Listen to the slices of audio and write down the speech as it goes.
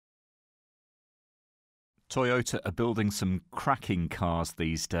Toyota are building some cracking cars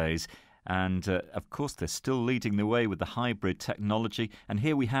these days. And, of course, they're still leading the way with the hybrid technology. And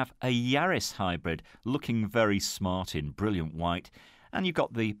here we have a Yaris hybrid looking very smart in brilliant white. And you've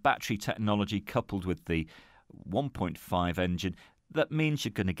got the battery technology coupled with the 1.5 engine. That means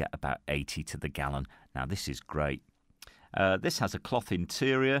you're going to get about 80 to the gallon. Now, this is great. This has a cloth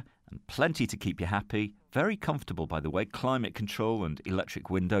interior and plenty to keep you happy. Very comfortable, by the way. Climate control and electric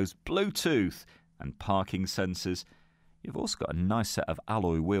windows, Bluetooth and parking sensors. You've also got a nice set of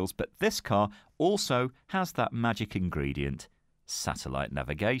alloy wheels, but this car also has that magic ingredient, satellite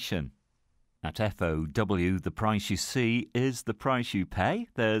navigation. At FOW, the price you see is the price you pay.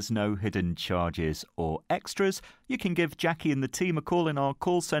 There's no hidden charges or extras. You can give Jackie and the team a call in our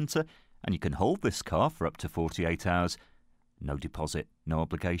call centre, and you can hold this car for up to 48 hours. No deposit, no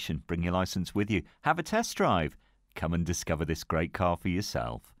obligation. Bring your licence with you. Have a test drive. Come and discover this great car for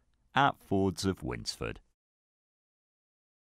yourself at Fords of Winsford.